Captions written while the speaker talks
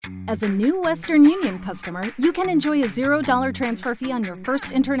As a new Western Union customer, you can enjoy a $0 transfer fee on your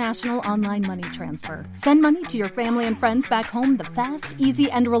first international online money transfer. Send money to your family and friends back home the fast, easy,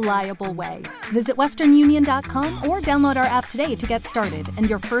 and reliable way. Visit westernunion.com or download our app today to get started, and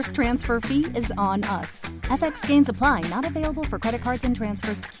your first transfer fee is on us. FX gains apply, not available for credit cards and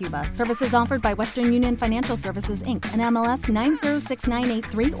transfers to Cuba. Services offered by Western Union Financial Services, Inc., and MLS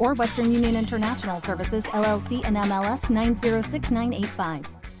 906983, or Western Union International Services, LLC, and MLS 906985.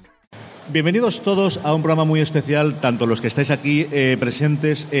 Bienvenidos todos a un programa muy especial, tanto los que estáis aquí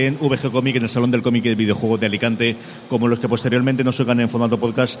presentes en VG Comic, en el Salón del Cómic y de Videojuegos de Alicante, como los que posteriormente nos oigan en formato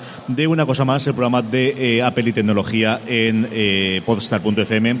podcast de Una Cosa Más, el programa de Apple y tecnología en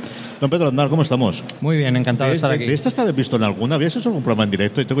podstar.fm. Don Pedro Aznar, ¿cómo estamos? Muy bien, encantado de estar aquí. ¿De esta habéis visto en alguna? ¿Habías hecho algún programa en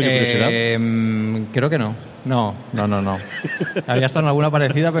directo? ¿Tengo yo curiosidad? Creo que no. No. Había estado en alguna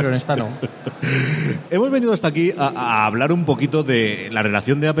parecida, pero en esta no. Hemos venido hasta aquí a hablar un poquito de la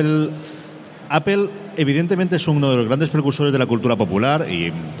relación de Apple. Apple, evidentemente, es uno de los grandes precursores de la cultura popular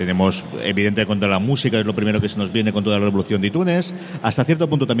y tenemos, evidentemente, contra la música, es lo primero que se nos viene con toda la revolución de iTunes, hasta cierto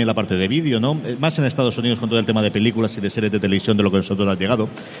punto también la parte de vídeo, ¿no? Más en Estados Unidos con todo el tema de películas y de series de televisión de lo que nosotros ha llegado.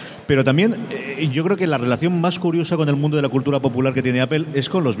 Pero también yo creo que la relación más curiosa con el mundo de la cultura popular que tiene Apple es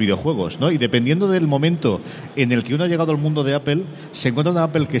con los videojuegos, ¿no? Y dependiendo del momento en el que uno ha llegado al mundo de Apple, se encuentra una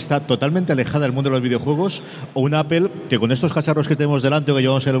Apple que está totalmente alejada del mundo de los videojuegos o una Apple que con estos cacharros que tenemos delante o que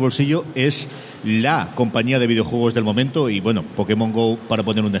llevamos en el bolsillo es la compañía de videojuegos del momento y, bueno, Pokémon GO para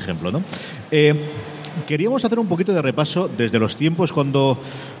poner un ejemplo, ¿no? Queríamos hacer un poquito de repaso desde los tiempos cuando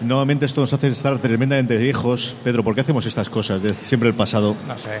nuevamente esto nos hace estar tremendamente viejos. Pedro, ¿por qué hacemos estas cosas? Desde siempre el pasado.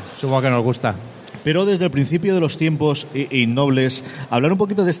 No sé, supongo que nos gusta. Pero desde el principio de los tiempos innobles, hablar un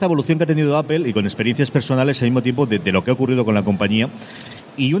poquito de esta evolución que ha tenido Apple y con experiencias personales al mismo tiempo de lo que ha ocurrido con la compañía.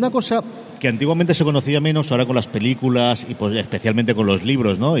 Y una cosa que antiguamente se conocía menos, ahora con las películas y pues especialmente con los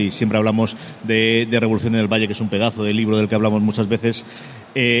libros, ¿no? Y siempre hablamos de Revolución en el Valle, que es un pedazo de libro del que hablamos muchas veces.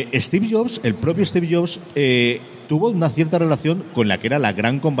 Steve Jobs, el propio Steve Jobs, tuvo una cierta relación con la que era la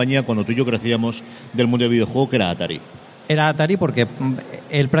gran compañía cuando tú y yo crecíamos del mundo del videojuego, que era Atari. Era Atari porque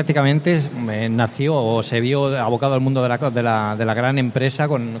él prácticamente nació o se vio abocado al mundo de la gran empresa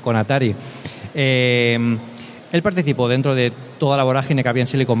con Atari. Él participó dentro de toda la vorágine que había en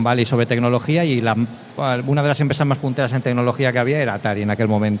Silicon Valley sobre tecnología y una de las empresas más punteras en tecnología que había era Atari en aquel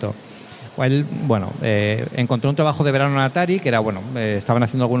momento. Él, encontró un trabajo de verano en Atari que era, estaban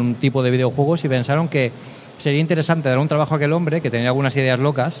haciendo algún tipo de videojuegos y pensaron que sería interesante dar un trabajo a aquel hombre que tenía algunas ideas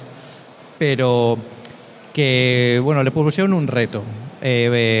locas, pero que, le propusieron un reto.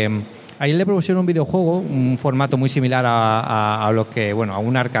 A él le propusieron un videojuego, un formato muy similar a lo que, a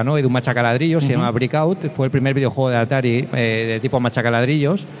un arcanoide, un machacaladrillos, se llama Breakout, fue el primer videojuego de Atari de tipo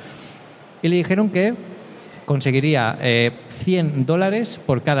machacaladrillos, y le dijeron que conseguiría $100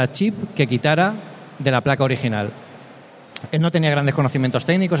 por cada chip que quitara de la placa original. Él no tenía grandes conocimientos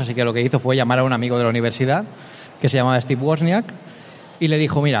técnicos, así que lo que hizo fue llamar a un amigo de la universidad, que se llamaba Steve Wozniak, y le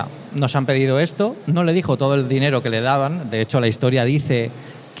dijo, mira, nos han pedido esto. No le dijo todo el dinero que le daban, de hecho la historia dice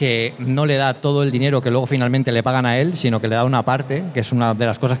que no le da todo el dinero que luego finalmente le pagan a él, sino que le da una parte, que es una de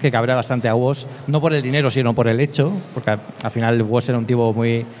las cosas que cabrea bastante a Woz, no por el dinero, sino por el hecho, porque al final Woz era un tipo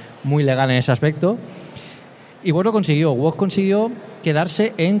muy, muy legal en ese aspecto. Y Woz lo consiguió. Woz consiguió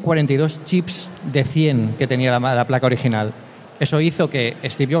quedarse en 42 chips de 100 que tenía la placa original. Eso hizo que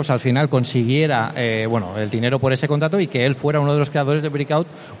Steve Jobs al final consiguiera el dinero por ese contrato y que él fuera uno de los creadores de Breakout,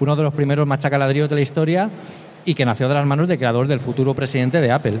 uno de los primeros machacaladrillos de la historia, y que nació de las manos del creador del futuro presidente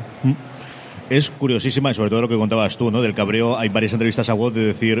de Apple. Es curiosísima y sobre todo lo que contabas tú, ¿no? Del cabreo. Hay varias entrevistas a Woz de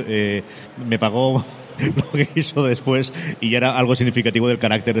decir, me pagó lo que hizo después, y ya era algo significativo del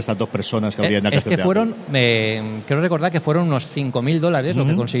carácter de estas dos personas que habría en la Es que fueron, creo recordar que fueron unos $5,000 lo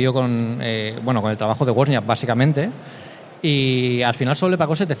que consiguió con el trabajo de Wozniak, básicamente. Y al final solo le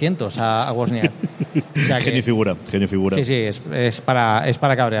pagó 700 a Wozniak. O sea que, genio figura. Sí, es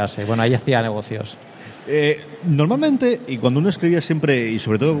para cabrearse. Bueno, ahí hacía negocios. Normalmente, y cuando uno escribía siempre, y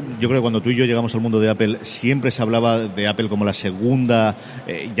sobre todo yo creo que cuando tú y yo llegamos al mundo de Apple, siempre se hablaba de Apple como la segunda,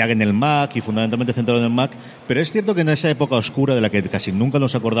 ya en el Mac y fundamentalmente centrado en el Mac, pero es cierto que en esa época oscura de la que casi nunca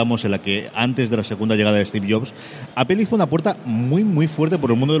nos acordamos, en la que antes de la segunda llegada de Steve Jobs, Apple hizo una puerta muy muy fuerte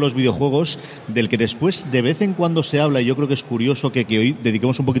por el mundo de los videojuegos, del que después de vez en cuando se habla, y yo creo que es curioso que hoy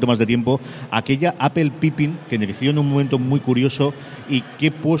dediquemos un poquito más de tiempo a aquella Apple Pippin que nació en un momento muy curioso y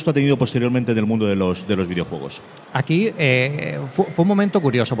qué puesto ha tenido posteriormente en el mundo de los videojuegos. Aquí fue un momento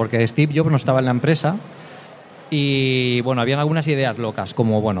curioso porque Steve Jobs no estaba en la empresa y habían algunas ideas locas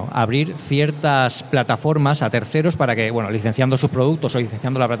como abrir ciertas plataformas a terceros para que licenciando sus productos o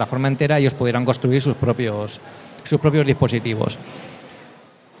licenciando la plataforma entera ellos pudieran construir sus propios dispositivos.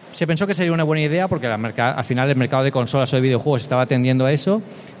 se pensó que sería una buena idea porque al final el mercado de consolas o de videojuegos estaba tendiendo a eso,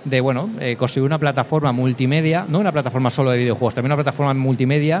 de construir una plataforma multimedia, no una plataforma solo de videojuegos, también una plataforma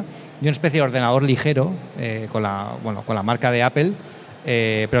multimedia de una especie de ordenador ligero con la marca de Apple,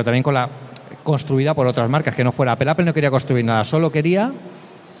 pero también construida por otras marcas, que no fuera Apple. Apple no quería construir nada, solo quería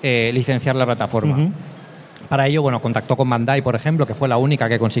licenciar la plataforma. Uh-huh. Para ello, contactó con Bandai, por ejemplo, que fue la única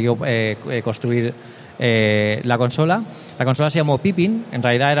que consiguió construir la consola. La consola se llamó Pippin. En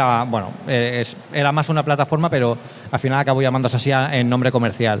realidad era más una plataforma, pero al final acabó llamándose así en nombre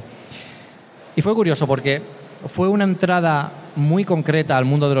comercial. Y fue curioso porque fue una entrada muy concreta al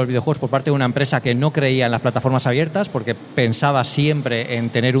mundo de los videojuegos por parte de una empresa que no creía en las plataformas abiertas, porque pensaba siempre en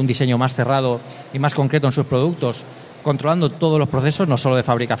tener un diseño más cerrado y más concreto en sus productos, controlando todos los procesos, no solo de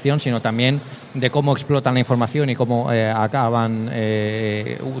fabricación, sino también de cómo explotan la información y cómo acaban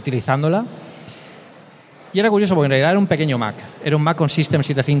utilizándola. Y era curioso porque en realidad era un pequeño Mac. Era un Mac con System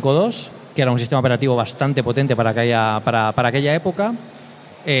 752, que era un sistema operativo bastante potente para aquella época,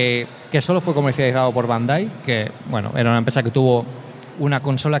 que solo fue comercializado por Bandai, que era una empresa que tuvo una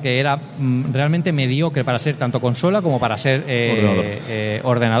consola que era realmente mediocre para ser tanto consola como para ser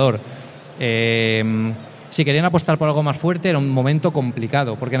ordenador. Si querían apostar por algo más fuerte era un momento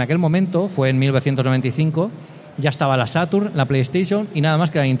complicado, porque en aquel momento, fue en 1995, ya estaba la Saturn, la PlayStation y nada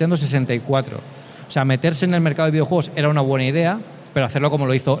más que la Nintendo 64. O sea, meterse en el mercado de videojuegos era una buena idea, pero hacerlo como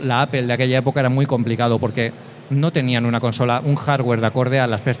lo hizo la Apple de aquella época era muy complicado, porque no tenían una consola, un hardware de acorde a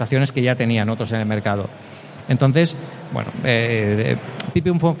las prestaciones que ya tenían otros en el mercado. Entonces,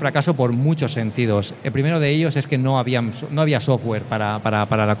 Pippin fue un fracaso por muchos sentidos. El primero de ellos es que no había software para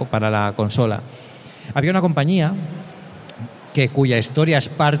la consola. Había una compañía cuya historia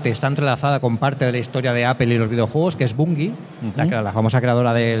está entrelazada con parte de la historia de Apple y los videojuegos, que es Bungie, uh-huh. la famosa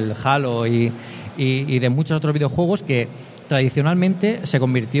creadora del Halo y de muchos otros videojuegos, que tradicionalmente se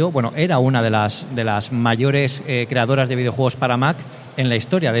convirtió, era una de las mayores creadoras de videojuegos para Mac en la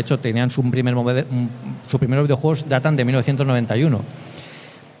historia. De hecho, tenían sus primeros videojuegos datan de 1991.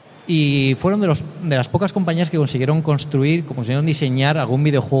 Y fueron de las pocas compañías que consiguieron diseñar algún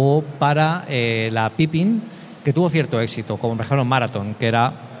videojuego para la Pippin, que tuvo cierto éxito, como por ejemplo Marathon, que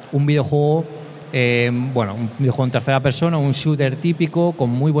era un videojuego, un videojuego en tercera persona, un shooter típico, con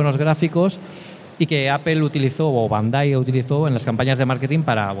muy buenos gráficos, y que Apple utilizó, o Bandai utilizó en las campañas de marketing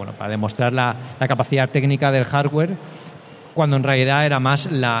para demostrar la capacidad técnica del hardware, cuando en realidad era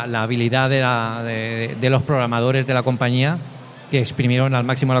más la habilidad de los programadores de la compañía, que exprimieron al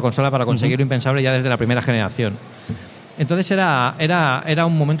máximo la consola para conseguir lo impensable ya desde la primera generación. Entonces era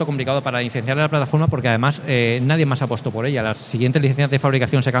un momento complicado para licenciar la plataforma, porque además nadie más apostó por ella. Las siguientes licencias de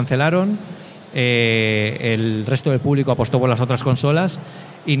fabricación se cancelaron, el resto del público apostó por las otras consolas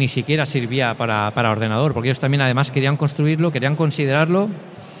y ni siquiera servía para ordenador, porque ellos también además querían considerarlo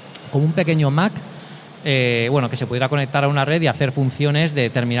como un pequeño Mac, que se pudiera conectar a una red y hacer funciones de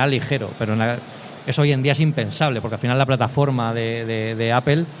terminal ligero, pero eso hoy en día es impensable, porque al final la plataforma de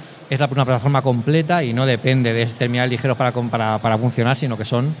Apple es una plataforma completa y no depende de terminales ligeros para funcionar, sino que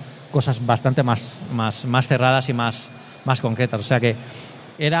son cosas bastante más cerradas y más concretas. O sea que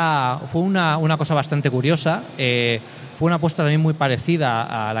fue una cosa bastante curiosa. Fue una apuesta también muy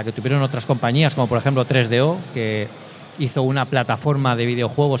parecida a la que tuvieron otras compañías, como por ejemplo 3DO, que hizo una plataforma de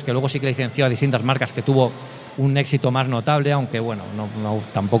videojuegos que luego sí que licenció a distintas marcas, que tuvo un éxito más notable, aunque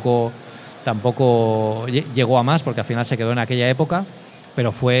tampoco llegó a más, porque al final se quedó en aquella época,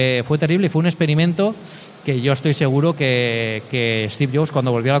 pero fue terrible y fue un experimento que yo estoy seguro que Steve Jobs,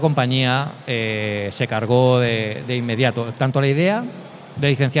 cuando volvió a la compañía, se cargó de inmediato, tanto la idea de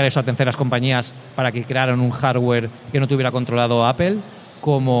licenciar eso a terceras compañías para que crearan un hardware que no tuviera controlado Apple,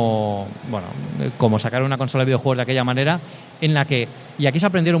 como sacar una consola de videojuegos de aquella manera, en la que, y aquí se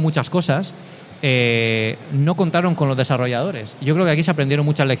aprendieron muchas cosas, no contaron con los desarrolladores. Yo creo que aquí se aprendieron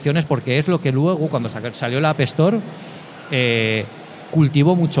muchas lecciones, porque es lo que luego, cuando salió la App Store,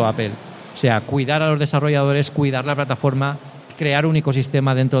 cultivó mucho Apple. O sea, cuidar a los desarrolladores, cuidar la plataforma, crear un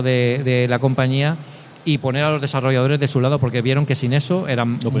ecosistema dentro de la compañía y poner a los desarrolladores de su lado, porque vieron que sin eso era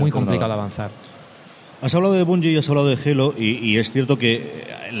muy complicado avanzar. Has hablado de Bungie y has hablado de Halo, y es cierto que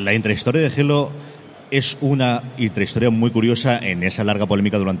la intrahistoria de Halo es una intrahistoria muy curiosa en esa larga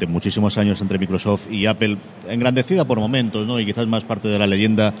polémica durante muchísimos años entre Microsoft y Apple, engrandecida por momentos, ¿no? Y quizás más parte de la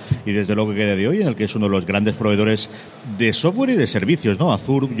leyenda, y desde luego que queda de hoy, en el que es uno de los grandes proveedores de software y de servicios, ¿no?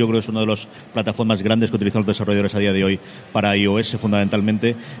 Azure, yo creo que es una de las plataformas grandes que utilizan los desarrolladores a día de hoy para iOS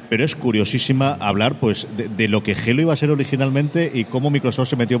fundamentalmente, pero es curiosísima hablar pues de lo que Halo iba a ser originalmente y cómo Microsoft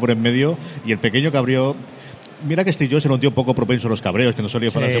se metió por en medio, y el pequeño que abrió Mira que Steve Jobs era un tío poco propenso a los cabreos, que no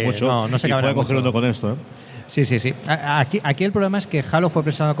solía falarse mucho, no se y fue cogiendo mucho con esto. Sí. Aquí el problema es que Halo fue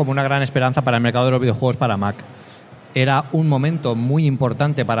presentado como una gran esperanza para el mercado de los videojuegos para Mac. Era un momento muy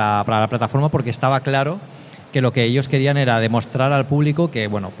importante para la plataforma porque estaba claro que lo que ellos querían era demostrar al público que,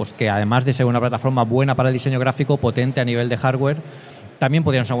 bueno, pues que además de ser una plataforma buena para el diseño gráfico, potente a nivel de hardware, también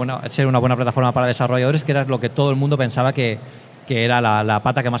podían ser una buena plataforma para desarrolladores, que era lo que todo el mundo pensaba que era la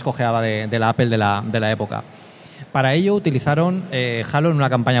pata que más cojeaba de la Apple de la época. Para ello utilizaron Halo en una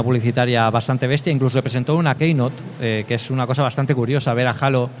campaña publicitaria bastante bestia, incluso se presentó una Keynote, que es una cosa bastante curiosa ver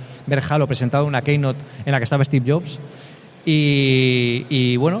Halo presentado en una Keynote en la que estaba Steve Jobs.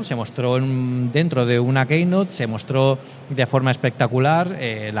 Y bueno, se mostró dentro de una Keynote, se mostró de forma espectacular.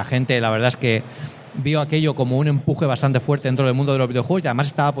 La gente, la verdad es que vio aquello como un empuje bastante fuerte dentro del mundo de los videojuegos, y además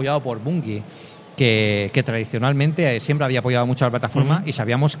estaba apoyado por Bungie, que tradicionalmente siempre había apoyado mucho a la plataforma, y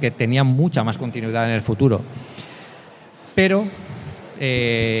sabíamos que tenía mucha más continuidad en el futuro. Pero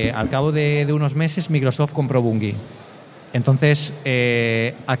al cabo de unos meses Microsoft compró Bungie. Entonces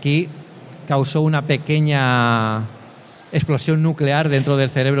aquí causó una pequeña explosión nuclear dentro del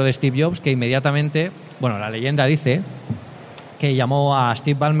cerebro de Steve Jobs, que inmediatamente, bueno, la leyenda dice que llamó a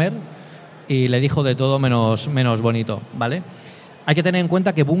Steve Ballmer y le dijo de todo menos bonito, ¿vale? Hay que tener en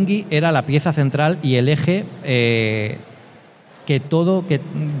cuenta que Bungie era la pieza central y el eje que todo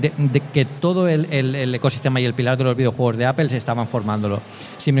el ecosistema y el pilar de los videojuegos de Apple se estaban formándolo.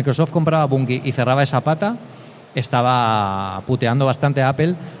 Si Microsoft compraba Bungie y cerraba esa pata, estaba puteando bastante a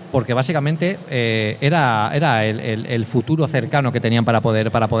Apple, porque básicamente era el futuro cercano que tenían para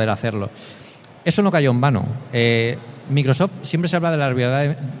poder hacerlo. Eso no cayó en vano. Microsoft, siempre se habla de la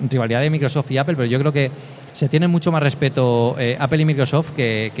rivalidad de Microsoft y Apple, pero yo creo que se tiene mucho más respeto Apple y Microsoft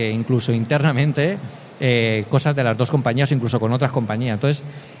que incluso internamente cosas de las dos compañías, incluso con otras compañías. Entonces,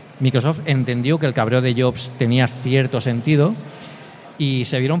 Microsoft entendió que el cabreo de Jobs tenía cierto sentido y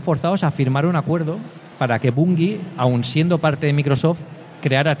se vieron forzados a firmar un acuerdo para que Bungie, aun siendo parte de Microsoft,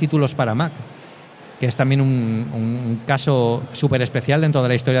 creara títulos para Mac, que es también un caso súper especial dentro de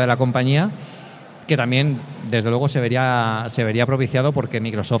la historia de la compañía, que también, desde luego, se vería propiciado porque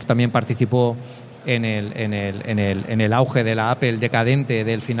Microsoft también participó en el auge de la Apple decadente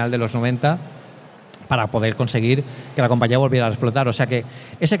del final de los 90 para poder conseguir que la compañía volviera a explotar. O sea que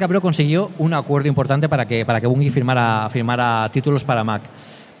ese cabreo consiguió un acuerdo importante para que Bungie firmara títulos para Mac.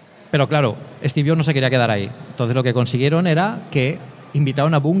 Pero claro, Steve Jobs no se quería quedar ahí. Entonces lo que consiguieron era que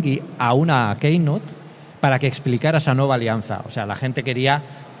invitaron a Bungie a una Keynote para que explicara esa nueva alianza. O sea, la gente quería...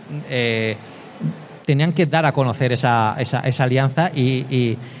 tenían que dar a conocer esa alianza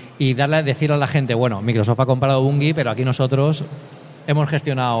y decirle a la gente, bueno, Microsoft ha comprado Bungie, pero aquí nosotros hemos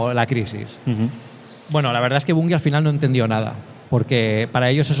gestionado la crisis. Uh-huh. Bueno, la verdad es que Bungie al final no entendió nada, porque para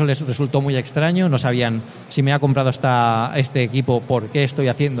ellos eso les resultó muy extraño, no sabían si me ha comprado este equipo, por qué estoy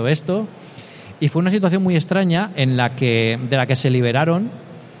haciendo esto, y fue una situación muy extraña de la que se liberaron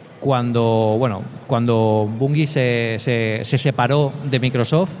cuando Bungie se separó de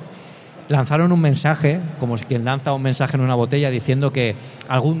Microsoft. Lanzaron un mensaje, como si quien lanza un mensaje en una botella, diciendo que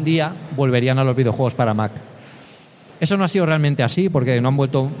algún día volverían a los videojuegos para Mac. Eso no ha sido realmente así, porque no han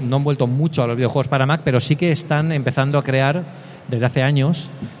vuelto mucho a los videojuegos para Mac, pero sí que están empezando a crear, desde hace años,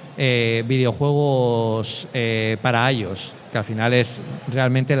 videojuegos para iOS, que al final es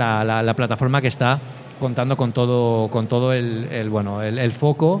realmente la plataforma que está contando con todo el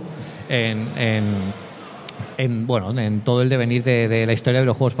foco en todo el devenir de la historia de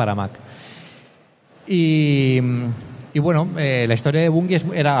los juegos para Mac. Y bueno, la historia de Bungie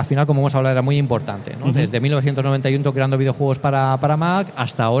era, al final, como hemos hablado, era muy importante, ¿no? Uh-huh. Desde 1991 creando videojuegos para Mac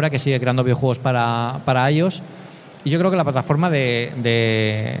hasta ahora, que sigue creando videojuegos para iOS. Y yo creo que la plataforma de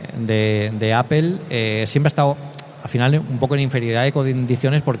Apple siempre ha estado, al final, un poco en inferioridad de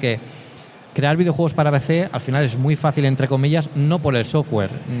condiciones, porque crear videojuegos para PC al final es muy fácil, entre comillas, no por el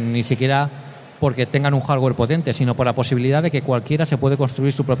software, ni siquiera porque tengan un hardware potente, sino por la posibilidad de que cualquiera se puede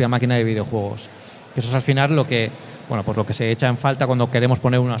construir su propia máquina de videojuegos. Que eso es al final lo que se echa en falta cuando queremos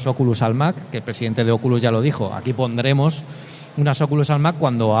poner unas Oculus al Mac, que el presidente de Oculus ya lo dijo. Aquí pondremos unas Oculus al Mac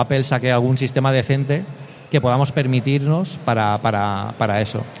cuando Apple saque algún sistema decente que podamos permitirnos para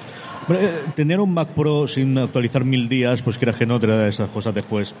eso. Tener un Mac Pro sin actualizar 1000 días, pues quieras que no, te da esas cosas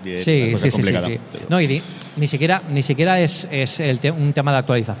después. Sí. No, y ni siquiera es un tema de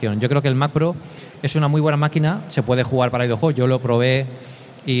actualización. Yo creo que el Mac Pro es una muy buena máquina, se puede jugar para videojuegos. Yo lo probé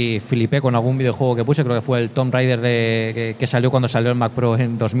y flipé con algún videojuego que puse, creo que fue el Tomb Raider que salió cuando salió el Mac Pro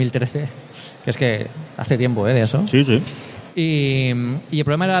en 2013, que es que hace tiempo de eso. Sí. Y el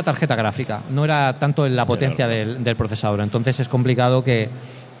problema era la tarjeta gráfica, no era tanto la potencia del procesador. Entonces es complicado que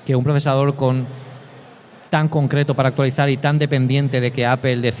un procesador con tan concreto para actualizar y tan dependiente de que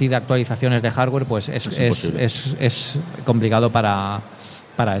Apple decida actualizaciones de hardware, pues es complicado para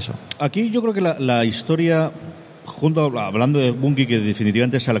eso. Aquí yo creo que la historia, hablando de Bungie, que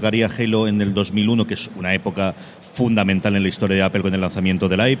definitivamente sacaría Halo en el 2001, que es una época fundamental en la historia de Apple con el lanzamiento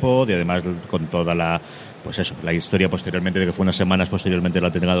del iPod y además con toda la historia posteriormente de que fue unas semanas posteriormente la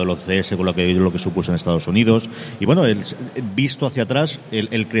entrega de los CS con lo que supuso en Estados Unidos. Y bueno, visto hacia atrás,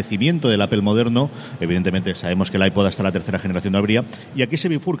 el crecimiento del Apple moderno, evidentemente sabemos que el iPod hasta la tercera generación no habría, y aquí se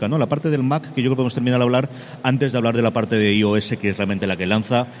bifurca, ¿no? La parte del Mac, que yo creo que podemos terminar de hablar antes de hablar de la parte de iOS, que es realmente la que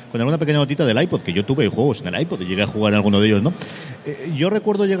lanza, con alguna pequeña notita del iPod, que yo tuve juegos en el iPod y llegué a jugar en alguno de ellos, ¿no? Yo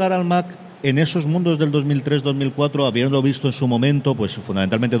recuerdo llegar al Mac en esos mundos del 2003-2004, habiendo visto en su momento, pues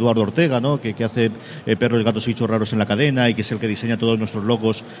fundamentalmente Eduardo Ortega, ¿no? Que hace perros, gatos y bichos raros en la cadena y que es el que diseña todos nuestros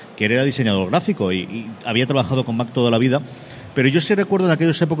logos, que era diseñador gráfico y había trabajado con Mac toda la vida. Pero yo sí recuerdo en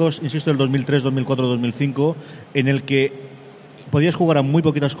aquellos épocas, insisto, del 2003, 2004, 2005, en el que podías jugar a muy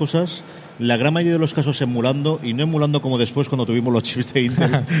poquitas cosas, la gran mayoría de los casos emulando, y no emulando como después cuando tuvimos los chips de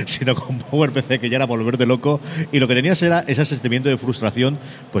Intel, sino con PowerPC, que ya era volverte loco, y lo que tenías era ese sentimiento de frustración,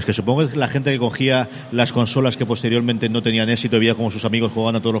 pues que supongo que la gente que cogía las consolas que posteriormente no tenían éxito, veía como sus amigos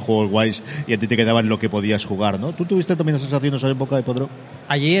jugaban a todos los juegos guays y a ti te quedaban lo que podías jugar, ¿no? ¿Tú tuviste también esa sensación en esa época de Podro?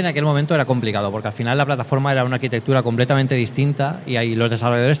 Allí en aquel momento era complicado, porque al final la plataforma era una arquitectura completamente distinta y ahí los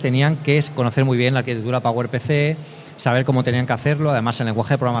desarrolladores tenían que conocer muy bien la arquitectura PowerPC, saber cómo tenían que hacerlo. Además, el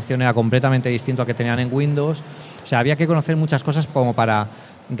lenguaje de programación era completamente distinto al que tenían en Windows. O sea, había que conocer muchas cosas como para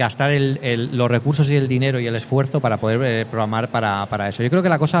gastar los recursos y el dinero y el esfuerzo para poder programar para eso. Yo creo que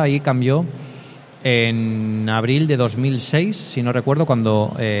la cosa ahí cambió en abril de 2006, si no recuerdo,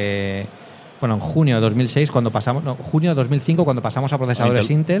 cuando... en junio de 2006, junio de 2005, cuando pasamos a procesadores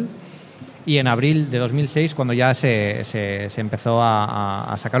Intel, y en abril de 2006, cuando ya se empezó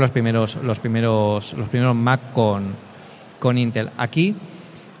a sacar los primeros Mac con Intel. Aquí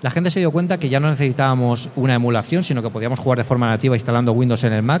la gente se dio cuenta que ya no necesitábamos una emulación, sino que podíamos jugar de forma nativa instalando Windows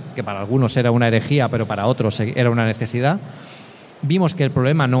en el Mac, que para algunos era una herejía, pero para otros era una necesidad. Vimos que el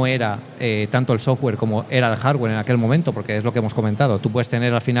problema no era tanto el software como era el hardware en aquel momento, porque es lo que hemos comentado. Tú puedes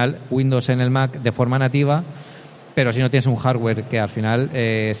tener al final Windows en el Mac de forma nativa, pero si no tienes un hardware que al final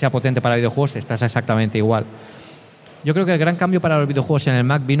sea potente para videojuegos, estás exactamente igual. Yo creo que el gran cambio para los videojuegos en el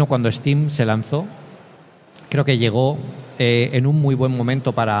Mac vino cuando Steam se lanzó. Creo que llegó en un muy buen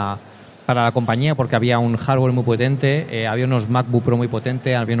momento para la compañía, porque había un hardware muy potente, había unos MacBook Pro muy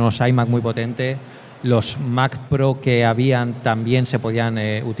potentes, había unos iMac muy potentes. Los Mac Pro que habían también se podían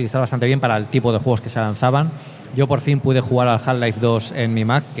utilizar bastante bien para el tipo de juegos que se lanzaban. Yo por fin pude jugar al Half-Life 2 en mi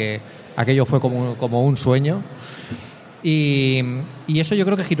Mac, que aquello fue como un sueño. Y eso yo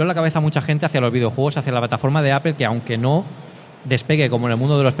creo que giró la cabeza a mucha gente hacia los videojuegos, hacia la plataforma de Apple, que aunque no despegue como en el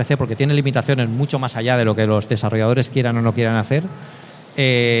mundo de los PC, porque tiene limitaciones mucho más allá de lo que los desarrolladores quieran o no quieran hacer,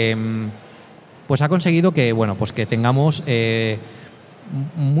 pues ha conseguido que, pues que tengamos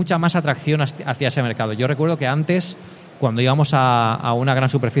mucha más atracción hacia ese mercado. Yo recuerdo que antes, cuando íbamos a una gran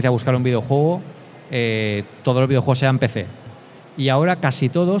superficie a buscar un videojuego, todos los videojuegos eran PC. Y ahora casi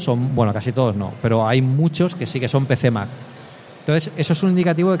todos son, casi todos no, pero hay muchos que sí que son PC Mac. Entonces, eso es un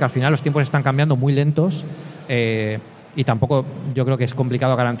indicativo de que al final los tiempos están cambiando muy lentos, y tampoco yo creo que es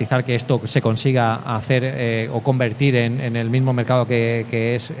complicado garantizar que esto se consiga hacer o convertir en el mismo mercado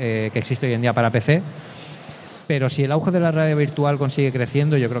que existe hoy en día para PC. Pero si el auge de la realidad virtual consigue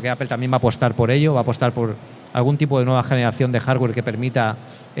creciendo, yo creo que Apple también va a apostar por ello, va a apostar por algún tipo de nueva generación de hardware que permita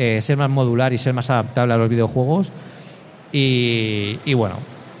ser más modular y ser más adaptable a los videojuegos. Y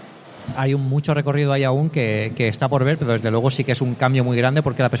hay mucho recorrido ahí aún que está por ver, pero desde luego sí que es un cambio muy grande,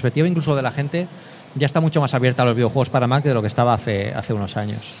 porque la perspectiva incluso de la gente ya está mucho más abierta a los videojuegos para Mac de lo que estaba hace unos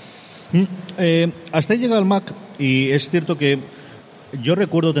años. Hasta ahí llega el Mac, y es cierto que yo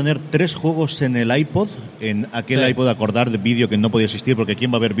recuerdo tener 3 juegos en el iPod, en aquel iPod acordar de vídeo que no podía existir, porque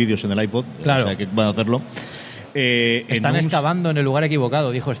 ¿quién va a ver vídeos en el iPod? Claro. O sea, ¿quién va a hacerlo? Están excavando en el lugar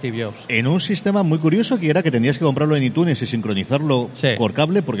equivocado, dijo Steve Jobs. En un sistema muy curioso, que era que tenías que comprarlo en iTunes y sincronizarlo por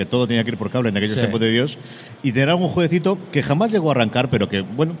cable, porque todo tenía que ir por cable en aquellos tiempos de Dios, y tener algún jueguecito que jamás llegó a arrancar, pero que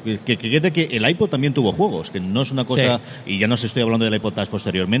que el iPod también tuvo juegos, que no es una cosa, y ya no se estoy hablando del iPod Touch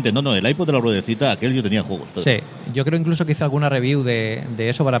posteriormente, no, el iPod de la ruedecita, aquel yo tenía juegos. Todo. Sí, yo creo incluso que hice alguna review de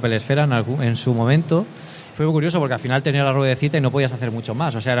eso para Pelesfera en su momento. Fue muy curioso porque al final tenía la ruedecita y no podías hacer mucho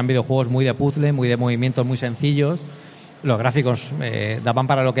más. O sea, eran videojuegos muy de puzzle, muy de movimientos muy sencillos. Los gráficos daban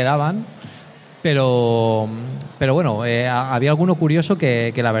para lo que daban. Pero había alguno curioso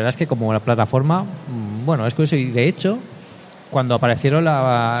que la verdad es que como la plataforma, es curioso. Y de hecho, cuando aparecieron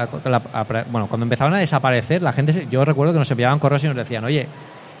cuando empezaron a desaparecer, la gente, yo recuerdo que nos enviaban correos y nos decían, oye,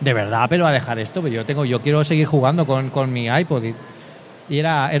 ¿de verdad Apple va a dejar esto? Pues yo quiero seguir jugando con mi iPod. Y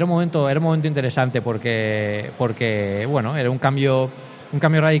era un momento interesante porque bueno, era un cambio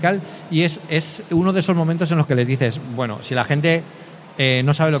radical, y es uno de esos momentos en los que les dices, bueno, si la gente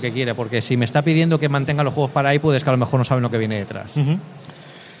no sabe lo que quiere, porque si me está pidiendo que mantenga los juegos para iPod, es que a lo mejor no saben lo que viene detrás.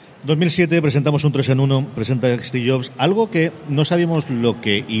 2007 presentamos un 3 en 1, presenta Steve Jobs, algo que no sabíamos lo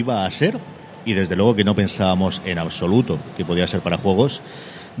que iba a ser, y desde luego que no pensábamos en absoluto que podía ser para juegos.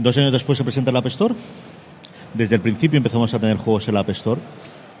 2 años después se presenta el App Store. Desde el principio empezamos a tener juegos en la App Store.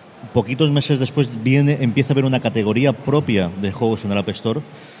 Poquitos meses después empieza a haber una categoría propia de juegos en el App Store,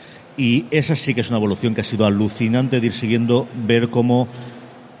 y esa sí que es una evolución que ha sido alucinante de ir siguiendo, ver cómo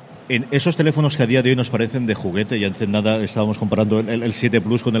en esos teléfonos que a día de hoy nos parecen de juguete, y antes nada estábamos comparando el 7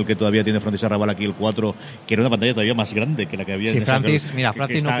 Plus con el que todavía tiene Francis Arrabal aquí, el 4, que era una pantalla todavía más grande que la que había en esa.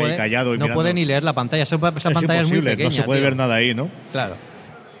 Francis no puede ni leer la pantalla, esa pantalla es muy pequeña, no se puede ver nada ahí, ¿no? Claro.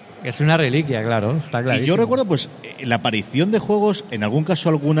 Es una reliquia, claro, está clarísimo. Y yo recuerdo, pues, la aparición de juegos, en algún caso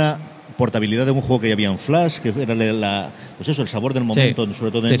alguna portabilidad de un juego que ya había en Flash, que era pues eso, el sabor del momento, sí.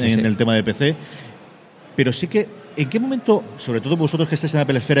 Sobre todo en el tema de PC. Pero sí que, ¿en qué momento, sobre todo vosotros que estáis en la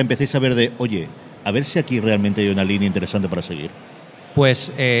Apple Esfera, empecéis a ver oye, a ver si aquí realmente hay una línea interesante para seguir?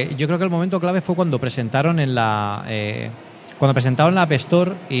 Pues yo creo que el momento clave fue cuando presentaron la App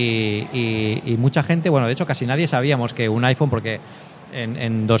Store, y mucha gente, bueno, de hecho casi nadie sabíamos que un iPhone, porque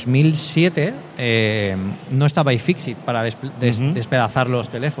en 2007 no estaba iFixit para despedazar los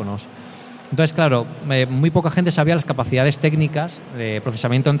teléfonos. Entonces, claro, muy poca gente sabía las capacidades técnicas de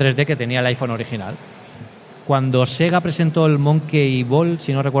procesamiento en 3D que tenía el iPhone original. Cuando Sega presentó el Monkey Ball,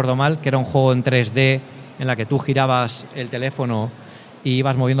 si no recuerdo mal, que era un juego en 3D en la que tú girabas el teléfono y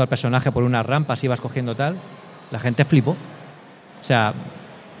ibas moviendo al personaje por unas rampas, ibas cogiendo tal, la gente flipó. O sea,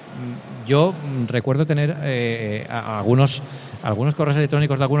 yo recuerdo tener algunos correos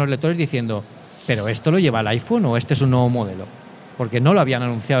electrónicos de algunos lectores diciendo, ¿pero esto lo lleva el iPhone o este es un nuevo modelo? Porque no lo habían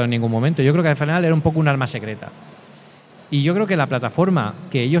anunciado en ningún momento. Yo creo que al final era un poco un arma secreta. Y yo creo que la plataforma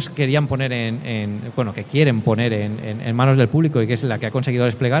que ellos querían poner que quieren poner en manos del público, y que es la que ha conseguido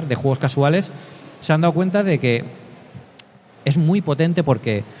desplegar, de juegos casuales, se han dado cuenta de que es muy potente,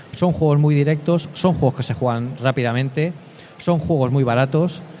 porque son juegos muy directos, son juegos que se juegan rápidamente, son juegos muy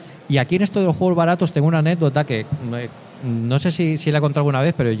baratos. Y aquí en esto de los juegos baratos tengo una anécdota que no sé si la he contado alguna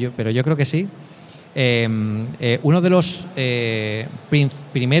vez, pero yo creo que sí. Uno de los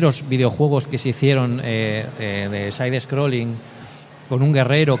primeros videojuegos que se hicieron de side-scrolling, con un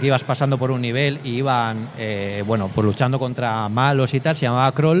guerrero que ibas pasando por un nivel y iban pues luchando contra malos y tal, se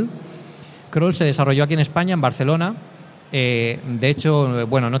llamaba Crawl. Crawl se desarrolló aquí en España, en Barcelona. De hecho,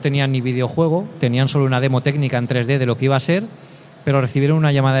 no tenían ni videojuego, tenían solo una demo técnica en 3D de lo que iba a ser, pero recibieron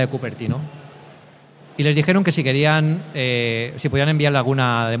una llamada de Cupertino y les dijeron que si podían enviarle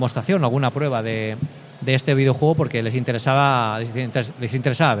alguna demostración, alguna prueba de este videojuego, porque les interesaba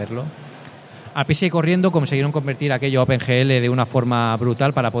verlo. A prisa y corriendo consiguieron convertir aquello a OpenGL de una forma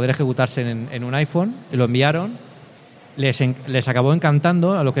brutal para poder ejecutarse en un iPhone. Lo enviaron, les acabó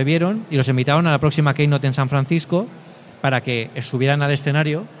encantando a lo que vieron, y los invitaron a la próxima Keynote en San Francisco para que subieran al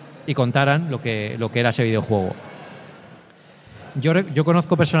escenario y contaran lo que era ese videojuego. Yo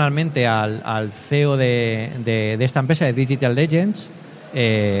conozco personalmente al CEO de esta empresa, de Digital Legends,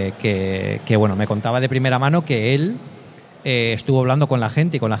 que me contaba de primera mano que él estuvo hablando con la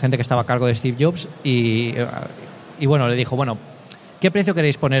gente que estaba a cargo de Steve Jobs, y le dijo, ¿qué precio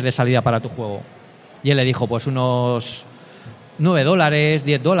queréis poner de salida para tu juego? Y él le dijo, pues unos $9,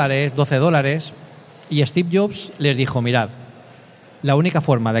 $10, $12. Y Steve Jobs les dijo, mirad, la única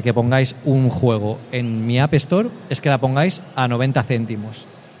forma de que pongáis un juego en mi App Store es que la pongáis a 90 céntimos.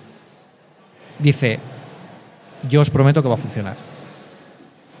 Dice, yo os prometo que va a funcionar.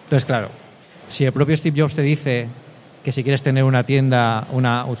 Entonces, claro, si el propio Steve Jobs te dice que si quieres tener una tienda,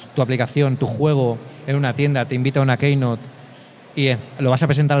 tu aplicación, tu juego en una tienda, te invita a una Keynote y lo vas a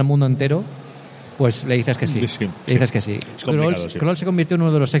presentar al mundo entero, pues le dices que sí. Le dices que sí. Crawl se convirtió en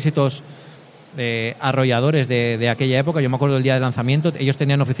uno de los éxitos arrolladores de aquella época. Yo me acuerdo del día de lanzamiento, ellos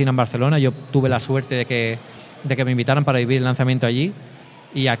tenían oficina en Barcelona, yo tuve la suerte de que me invitaran para vivir el lanzamiento allí,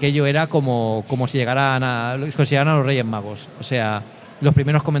 y aquello era como si llegaran a los Reyes Magos. O sea, los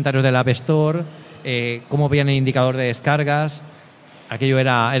primeros comentarios del App Store, cómo veían el indicador de descargas, aquello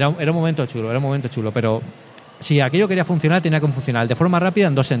era un momento chulo, pero si aquello quería funcionar, tenía que funcionar de forma rápida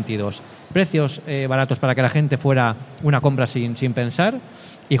en dos sentidos: precios baratos para que la gente fuera una compra sin pensar,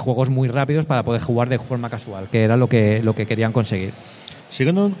 y juegos muy rápidos para poder jugar de forma casual, que era lo que querían conseguir.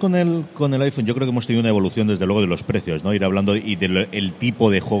 Siguiendo con el iPhone, yo creo que hemos tenido una evolución desde luego de los precios, ¿no? Ir hablando y del tipo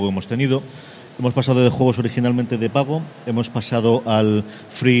de juego que hemos tenido. hemos pasado de juegos originalmente de pago, hemos pasado al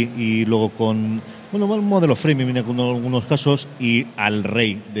free y luego con, bueno, un modelo freemium en algunos casos, y al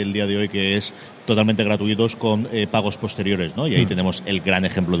rey del día de hoy, que es totalmente gratuitos con pagos posteriores, ¿no? Y ahí tenemos el gran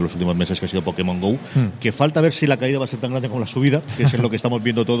ejemplo de los últimos meses, que ha sido Pokémon GO, que falta ver si la caída va a ser tan grande como la subida, que es en lo que estamos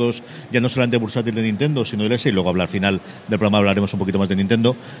viendo todos, ya no solamente bursátil de Nintendo, sino del S, y luego al final del programa hablaremos un poquito más de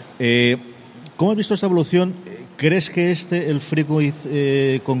Nintendo. ¿Cómo has visto esta evolución? ¿Crees que el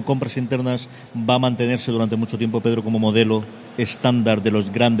Free con compras internas va a mantenerse durante mucho tiempo, Pedro, como modelo estándar de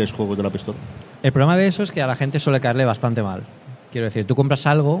los grandes juegos de la App Store? El problema de eso es que a la gente suele caerle bastante mal. Quiero decir, tú compras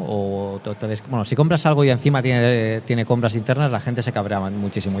algo si compras algo y encima tiene compras internas, la gente se cabrea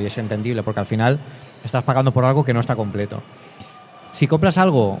muchísimo, y es entendible porque al final estás pagando por algo que no está completo. Si compras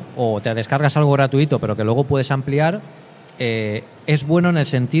algo o te descargas algo gratuito pero que luego puedes ampliar, es bueno en el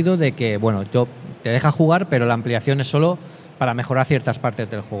sentido de que, bueno, te deja jugar, pero la ampliación es solo para mejorar ciertas partes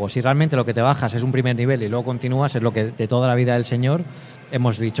del juego. Si realmente lo que te bajas es un primer nivel y luego continúas, es lo que de toda la vida del señor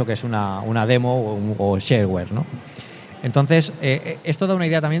hemos dicho que es una demo o shareware, ¿no? Entonces, esto da una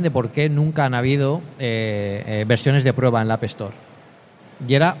idea también de por qué nunca han habido versiones de prueba en la App Store.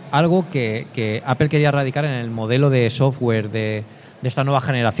 Y era algo que Apple quería erradicar en el modelo de software de esta nueva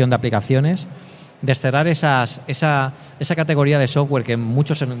generación de aplicaciones, desterrar esa categoría de software que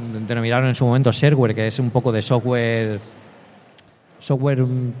muchos denominaron en su momento shareware, que es un poco de software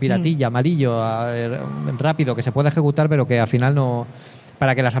piratilla, amarillo, rápido, que se puede ejecutar, pero que al final no...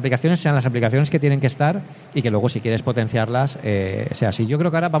 Para que las aplicaciones sean las aplicaciones que tienen que estar y que luego, si quieres potenciarlas, sea así. Yo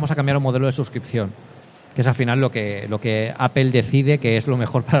creo que ahora vamos a cambiar un modelo de suscripción, que es al final lo que Apple decide que es lo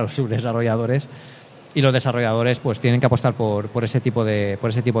mejor para los subdesarrolladores, y los desarrolladores pues tienen que apostar por ese tipo de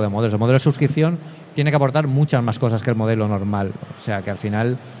modelos. El modelo de suscripción tiene que aportar muchas más cosas que el modelo normal. O sea que al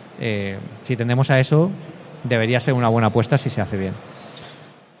final, si tendemos a eso, debería ser una buena apuesta si se hace bien.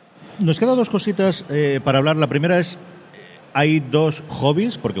 Nos quedan dos cositas para hablar. La primera es, hay dos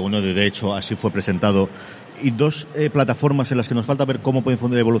hobbies, porque uno de hecho así fue presentado, y dos plataformas en las que nos falta ver cómo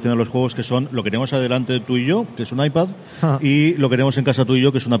pueden evolucionar los juegos, que son lo que tenemos adelante tú y yo, que es un iPad, y lo que tenemos en casa tú y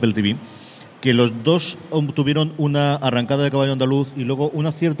yo, que es un Apple TV, que los dos tuvieron una arrancada de caballo andaluz y luego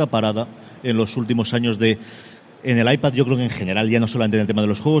una cierta parada en los últimos años en el iPad. Yo creo que en general, ya no solamente en el tema de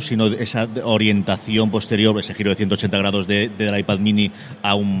los juegos, sino esa orientación posterior, ese giro de 180 grados del iPad mini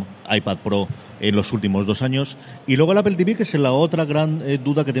a un iPad Pro en los últimos 2 años. Y luego el Apple TV, que es la otra gran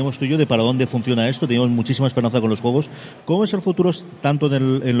duda que tenemos tú y yo de para dónde funciona esto. Tenemos muchísima esperanza con los juegos. ¿Cómo es el futuro tanto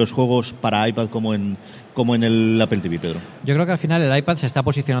en los juegos para iPad como en el Apple TV, Pedro? Yo creo que al final el iPad se está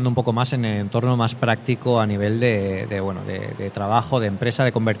posicionando un poco más en el entorno más práctico a nivel de trabajo, de empresa,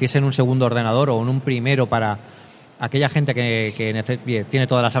 de convertirse en un segundo ordenador o en un primero para aquella gente que tiene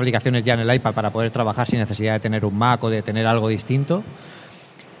todas las aplicaciones ya en el iPad para poder trabajar sin necesidad de tener un Mac o de tener algo distinto.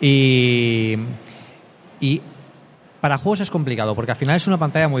 Y para juegos es complicado, porque al final es una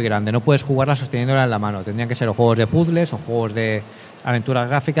pantalla muy grande, no puedes jugarla sosteniéndola en la mano. Tendrían que ser o juegos de puzzles o juegos de aventuras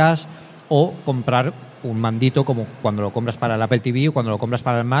gráficas, o comprar un mandito como cuando lo compras para el Apple TV o cuando lo compras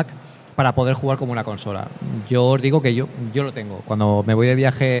para el Mac, para poder jugar como una consola. Yo os digo que yo lo tengo. Cuando me voy de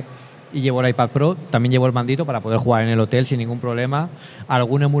viaje y llevo el iPad Pro, también llevo el mandito para poder jugar en el hotel sin ningún problema,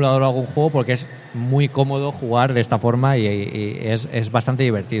 algún emulador o algún juego, porque es muy cómodo jugar de esta forma y es bastante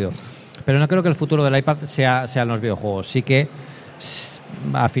divertido. Pero no creo que el futuro del iPad sean los videojuegos. Sí que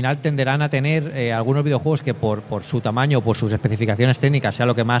al final tenderán a tener algunos videojuegos que por su tamaño o por sus especificaciones técnicas sea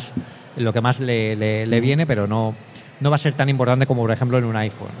lo que más le viene, pero no va a ser tan importante como, por ejemplo, en un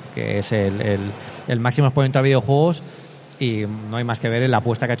iPhone, que es el máximo exponente a videojuegos. Y no hay más que ver en la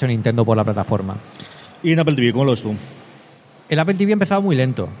apuesta que ha hecho Nintendo por la plataforma. ¿Y en Apple TV, cómo lo ves tú? El Apple TV ha empezado muy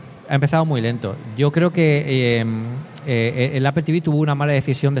lento. Yo creo que el Apple TV tuvo una mala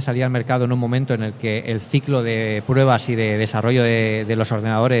decisión de salir al mercado en un momento en el que el ciclo de pruebas y de desarrollo de los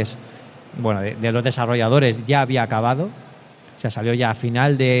ordenadores, de los desarrolladores, ya había acabado. O sea, salió ya a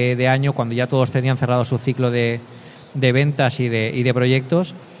final de año, cuando ya todos tenían cerrado su ciclo de ventas y de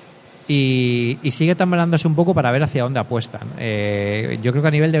proyectos. Y sigue tambaleándose un poco para ver hacia dónde apuestan. Yo creo que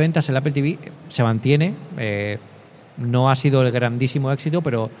a nivel de ventas el Apple TV se mantiene. No ha sido el grandísimo éxito,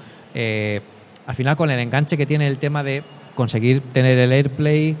 pero al final, con el enganche que tiene el tema de conseguir tener el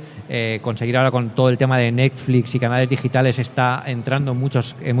AirPlay, conseguir ahora con todo el tema de Netflix y canales digitales, está entrando en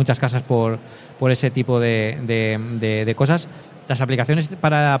muchas casas por ese tipo de cosas. Las aplicaciones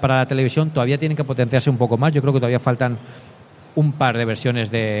para la televisión todavía tienen que potenciarse un poco más. Yo creo que todavía faltan un par de versiones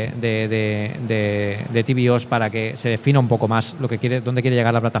de TVOs para que se defina un poco más dónde quiere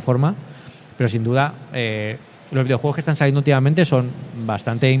llegar la plataforma, pero sin duda los videojuegos que están saliendo últimamente son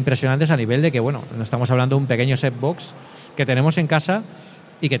bastante impresionantes, a nivel de que, no estamos hablando de un pequeño set box que tenemos en casa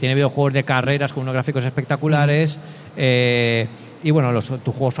y que tiene videojuegos de carreras con unos gráficos espectaculares. Y bueno,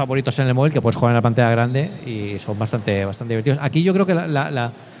 tus juegos favoritos en el móvil que puedes jugar en la pantalla grande y son bastante divertidos. Aquí yo creo que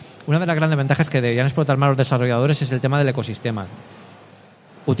una de las grandes ventajas que deberían explotar más los desarrolladores es el tema del ecosistema.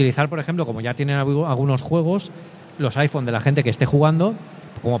 Utilizar, por ejemplo, como ya tienen algunos juegos, los iPhone de la gente que esté jugando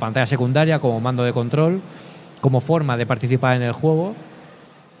como pantalla secundaria, como mando de control, como forma de participar en el juego,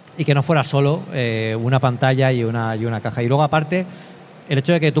 y que no fuera solo una pantalla y una caja. Y luego, aparte, el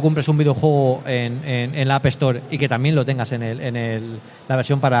hecho de que tú compres un videojuego en la App Store y que también lo tengas en la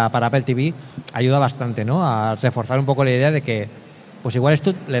versión para Apple TV ayuda bastante, ¿no? A reforzar un poco la idea de que pues igual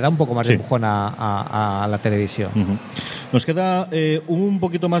esto le da un poco más de empujón a la televisión. Uh-huh. Nos queda un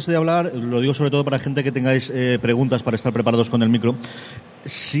poquito más de hablar, lo digo sobre todo para gente que tengáis preguntas para estar preparados con el micro.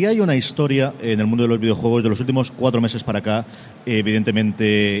 Si hay una historia en el mundo de los videojuegos de los últimos 4 meses para acá,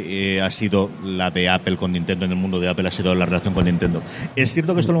 evidentemente ha sido la de Apple con Nintendo. En el mundo de Apple ha sido la relación con Nintendo. Es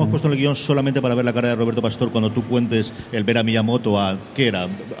cierto que esto lo hemos puesto en el guión solamente para ver la cara de Roberto Pastor cuando tú cuentes el ver a Miyamoto ¿qué era?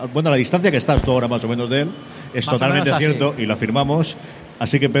 Bueno, a la distancia que estás tú ahora más o menos de él, es más totalmente cierto y lo afirmamos.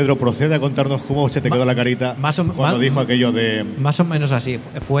 Así que, Pedro, procede a contarnos cómo se te quedó la carita cuando dijo aquello de... Más o menos así.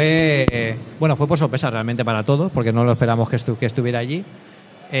 Fue por sorpresa realmente para todos, porque no lo esperamos que estuviera allí.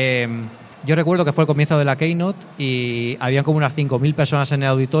 Yo recuerdo que fue el comienzo de la Keynote y habían como unas 5.000 personas en el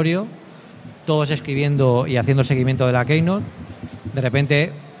auditorio, todos escribiendo y haciendo el seguimiento de la Keynote. De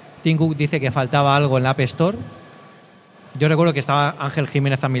repente, Tim Cook dice que faltaba algo en la App Store. Yo recuerdo que estaba Ángel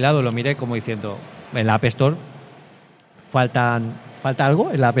Jiménez a mi lado, lo miré como diciendo, en la App Store falta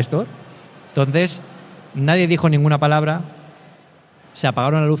algo en la App Store. Entonces, nadie dijo ninguna palabra, se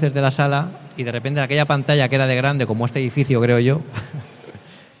apagaron las luces de la sala y de repente en aquella pantalla que era de grande como este edificio, creo yo,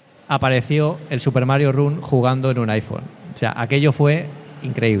 apareció el Super Mario Run jugando en un iPhone. O sea, aquello fue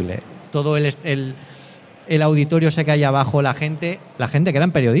increíble. Todo el auditorio ese que hay abajo, la gente que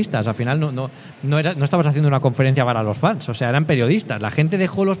eran periodistas, al final no estabas haciendo una conferencia para los fans, o sea, eran periodistas. La gente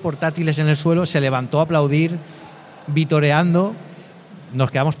dejó los portátiles en el suelo, se levantó a aplaudir, vitoreando. Nos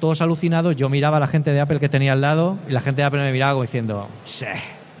quedamos todos alucinados. Yo miraba a la gente de Apple que tenía al lado y la gente de Apple me miraba como diciendo, sí,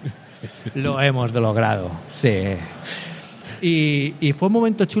 lo hemos logrado, sí. Y fue un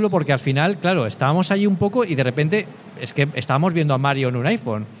momento chulo porque al final, claro, estábamos allí un poco y de repente es que estábamos viendo a Mario en un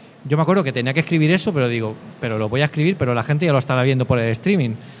iPhone. Yo me acuerdo que tenía que escribir eso, pero lo voy a escribir, pero la gente ya lo estará viendo por el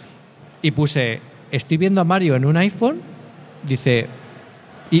streaming. Y puse, estoy viendo a Mario en un iPhone, dice,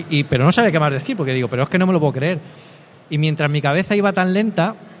 pero no sabía qué más decir, porque digo, pero es que no me lo puedo creer. Y mientras mi cabeza iba tan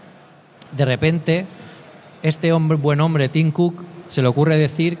lenta, de repente, este buen hombre, Tim Cook, se le ocurre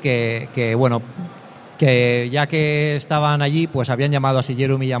decir que ya que estaban allí, pues habían llamado a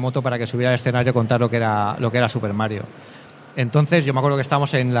Shigeru Miyamoto para que subiera al escenario a contar lo que era Super Mario. Entonces, yo me acuerdo que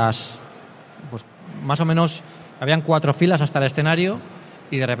estábamos en pues más o menos, habían 4 filas hasta el escenario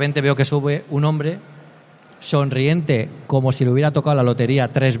y de repente veo que sube un hombre sonriente como si le hubiera tocado la lotería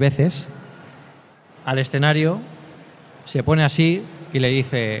 3 veces al escenario. Se pone así y le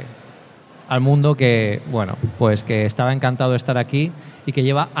dice al mundo que, bueno, pues que estaba encantado de estar aquí y que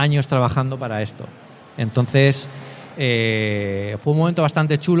lleva años trabajando para esto. Entonces, fue un momento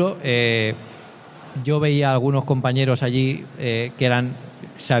bastante chulo. Yo veía a algunos compañeros allí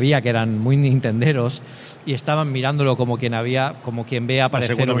sabía que eran muy nintenderos y estaban mirándolo como quien ve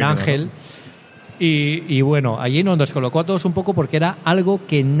aparecer un ángel. ¿No? Y bueno, allí nos descolocó a todos un poco porque era algo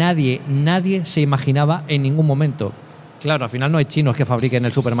que nadie se imaginaba en ningún momento. Claro, al final no hay chinos que fabriquen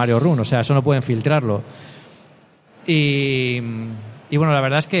el Super Mario Run, o sea, eso no pueden filtrarlo. Y bueno, la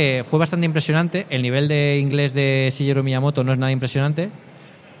verdad es que fue bastante impresionante. El nivel de inglés de Shigeru Miyamoto no es nada impresionante.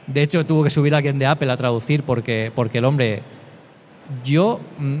 De hecho, tuvo que subir a alguien de Apple a traducir porque el hombre...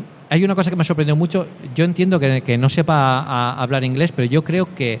 Hay una cosa que me sorprendió mucho. Yo entiendo que no sepa hablar inglés, pero yo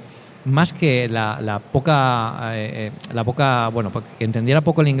creo que más que la poca... bueno, que entendiera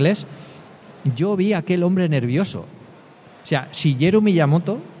poco el inglés, yo vi a aquel hombre nervioso. O sea, Shigeru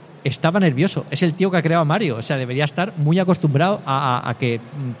Miyamoto estaba nervioso. Es el tío que ha creado a Mario. O sea, debería estar muy acostumbrado a que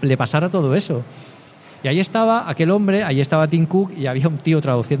le pasara todo eso. Y ahí estaba aquel hombre, ahí estaba Tim Cook y había un tío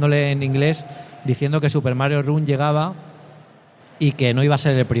traduciéndole en inglés diciendo que Super Mario Run llegaba y que no iba a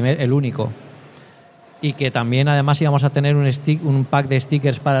ser el único. Y que también además íbamos a tener un pack de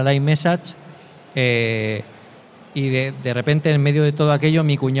stickers para el iMessage. Y de repente, en medio de todo aquello,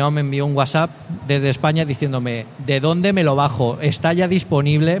 mi cuñado me envió un WhatsApp desde España diciéndome ¿de dónde me lo bajo? Está ya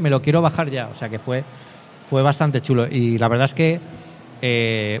disponible, me lo quiero bajar ya. O sea que fue bastante chulo. Y la verdad es que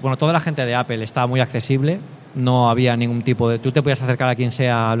toda la gente de Apple estaba muy accesible. No había ningún tipo de... Tú te podías acercar a quien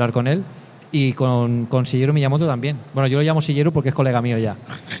sea a hablar con él. Y con Shigeru Miyamoto también. Bueno, yo lo llamo Shigeru porque es colega mío ya.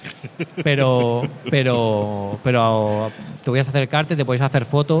 Pero te podías acercarte, te podías hacer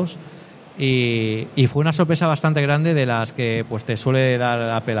fotos y fue una sorpresa bastante grande de las que pues te suele dar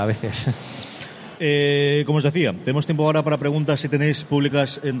Apple a veces. Como os decía, tenemos tiempo ahora para preguntas si tenéis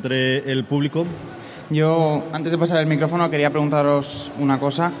públicas entre el público. Yo, antes de pasar el micrófono, quería preguntaros una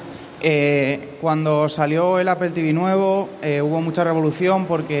cosa. Cuando salió el Apple TV nuevo, hubo mucha revolución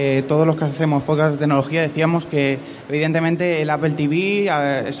porque todos los que hacemos podcast de tecnología decíamos que evidentemente el Apple TV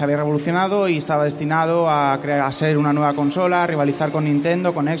se había revolucionado y estaba destinado a ser una nueva consola, a rivalizar con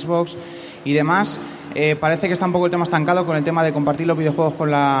Nintendo, con Xbox y demás. Parece que está un poco el tema estancado con el tema de compartir los videojuegos con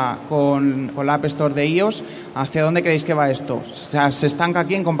la App Store de iOS. ¿Hacia dónde creéis que va esto? O sea, ¿se estanca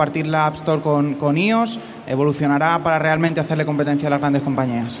aquí en compartir la App Store con iOS? ¿Evolucionará para realmente hacerle competencia a las grandes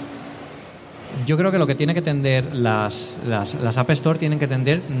compañías? Yo creo que lo que tiene que tender las App Store tienen que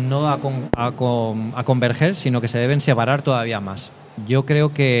tender no a converger, sino que se deben separar todavía más. Yo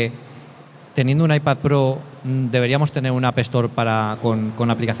creo que teniendo un iPad Pro deberíamos tener una App Store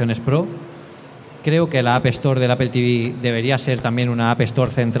con aplicaciones Pro. Creo que la App Store del Apple TV debería ser también una App Store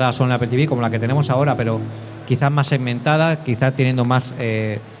centrada solo en Apple TV, como la que tenemos ahora, pero quizás más segmentada, quizás teniendo más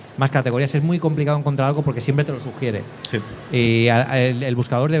categorías. Es muy complicado encontrar algo porque siempre te lo sugiere. Sí. Y el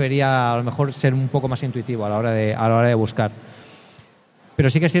buscador debería a lo mejor ser un poco más intuitivo a la hora de buscar.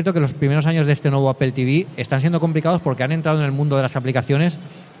 Pero sí que es cierto que los primeros años de este nuevo Apple TV están siendo complicados porque han entrado en el mundo de las aplicaciones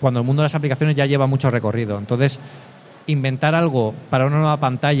cuando el mundo de las aplicaciones ya lleva mucho recorrido. Entonces, inventar algo para una nueva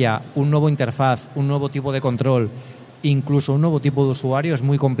pantalla, un nuevo interfaz, un nuevo tipo de control, incluso un nuevo tipo de usuario es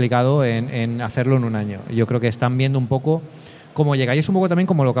muy complicado en hacerlo en un año. Yo creo que están viendo un poco cómo llega. Y es un poco también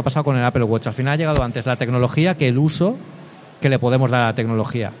como lo que ha pasado con el Apple Watch. Al final ha llegado antes la tecnología que el uso que le podemos dar a la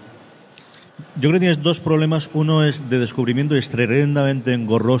tecnología. Yo creo que tienes dos problemas. Uno es de descubrimiento, es tremendamente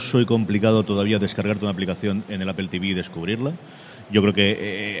engorroso y complicado todavía descargarte una aplicación en el Apple TV y descubrirla. Yo creo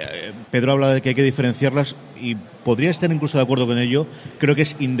que Pedro habla de que hay que diferenciarlas y podría estar incluso de acuerdo con ello. Creo que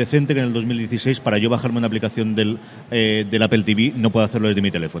es indecente que en el 2016 para yo bajarme una aplicación del Apple TV no pueda hacerlo desde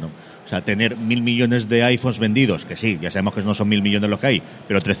mi teléfono. O sea, tener 1.000 millones de iPhones vendidos, que sí, ya sabemos que no son 1.000 millones los que hay,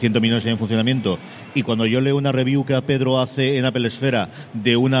 pero 300 millones en funcionamiento. Y cuando yo leo una review que Pedro hace en Apple Esfera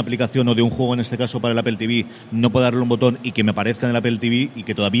de una aplicación o de un juego, en este caso para el Apple TV, no puedo darle un botón y que me aparezca en el Apple TV y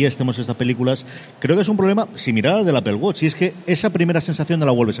que todavía estemos estas películas, creo que es un problema similar al del Apple Watch. Y es que esa primera sensación no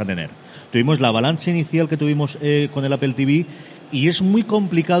la vuelves a tener. Tuvimos la avalancha inicial que tuvimos con el Apple TV y es muy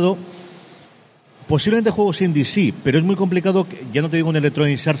complicado. Posiblemente juegos indie sí, pero es muy complicado. Ya no te digo en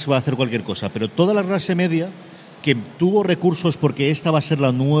Electronic Arts va a hacer cualquier cosa, pero toda la clase media que tuvo recursos porque esta va a ser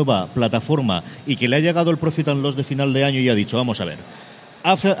la nueva plataforma y que le ha llegado el Profit and Loss de final de año y ha dicho, vamos a ver,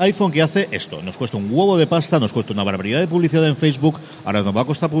 iPhone que hace esto, nos cuesta un huevo de pasta, nos cuesta una barbaridad de publicidad en Facebook, ahora nos va a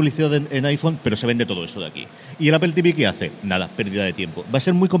costar publicidad en iPhone, pero se vende todo esto de aquí. ¿Y el Apple TV qué hace? Nada, pérdida de tiempo. Va a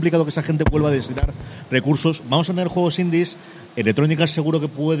ser muy complicado que esa gente vuelva a destinar recursos. Vamos a tener juegos indies. Electronic Arts seguro que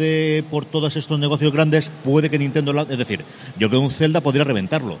puede, por todos estos negocios grandes, puede que Nintendo... Es decir, yo creo que un Zelda podría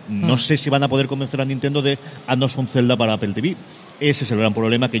reventarlo. No sé si van a poder convencer a Nintendo de haznos un Zelda para Apple TV. Ese es el gran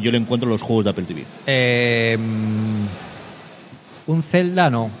problema que yo le encuentro a los juegos de Apple TV. Un Zelda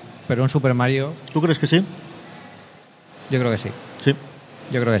no, pero un Super Mario... ¿Tú crees que sí? Yo creo que sí. Sí.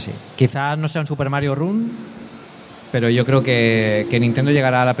 Yo creo que sí. Quizás no sea un Super Mario Run, pero yo creo que Nintendo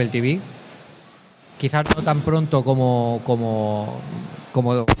llegará al Apple TV. Quizás no tan pronto como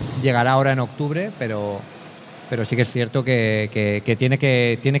llegará ahora en octubre, pero sí que es cierto que tiene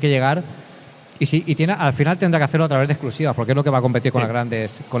que llegar. Y sí, al final tendrá que hacerlo a través de exclusivas, porque es lo que va a competir con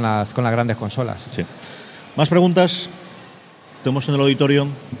las grandes consolas. Sí. ¿Más preguntas? Tenemos en el auditorio.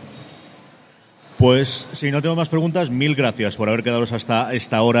 Pues si no tengo más preguntas, mil gracias por haber quedado hasta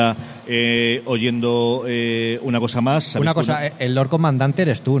esta hora oyendo una cosa más. Una cosa, el Lord Comandante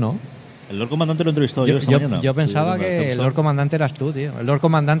eres tú, ¿no? El Lord Comandante lo he entrevistado yo esta mañana. Yo pensaba que el Lord Comandante eras tú, tío. El Lord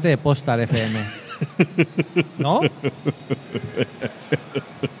Comandante de Postal FM. ¿No?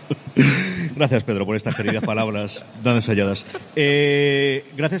 Gracias, Pedro, por estas queridas palabras tan ensayadas.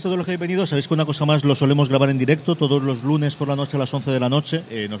 Gracias a todos los que habéis venido. Sabéis que una cosa más lo solemos grabar en directo todos los lunes por la noche a las 11 de la noche.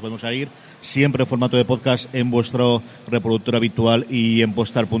 Nos vamos a ir siempre en formato de podcast en vuestro reproductor habitual y en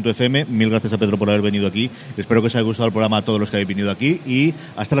postar.fm. Mil gracias a Pedro por haber venido aquí. Espero que os haya gustado el programa a todos los que habéis venido aquí y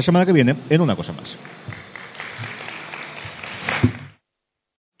hasta la semana que viene en una cosa más.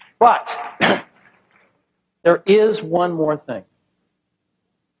 But there is one more thing.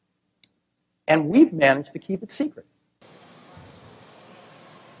 And we've managed to keep it secret.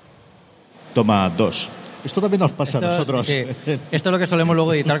 Toma 2. Esto también nos pasa a nosotros. Sí. Esto es lo que solemos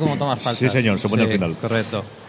luego editar como tomas falsas. Sí, señor, se pone al final. Correcto.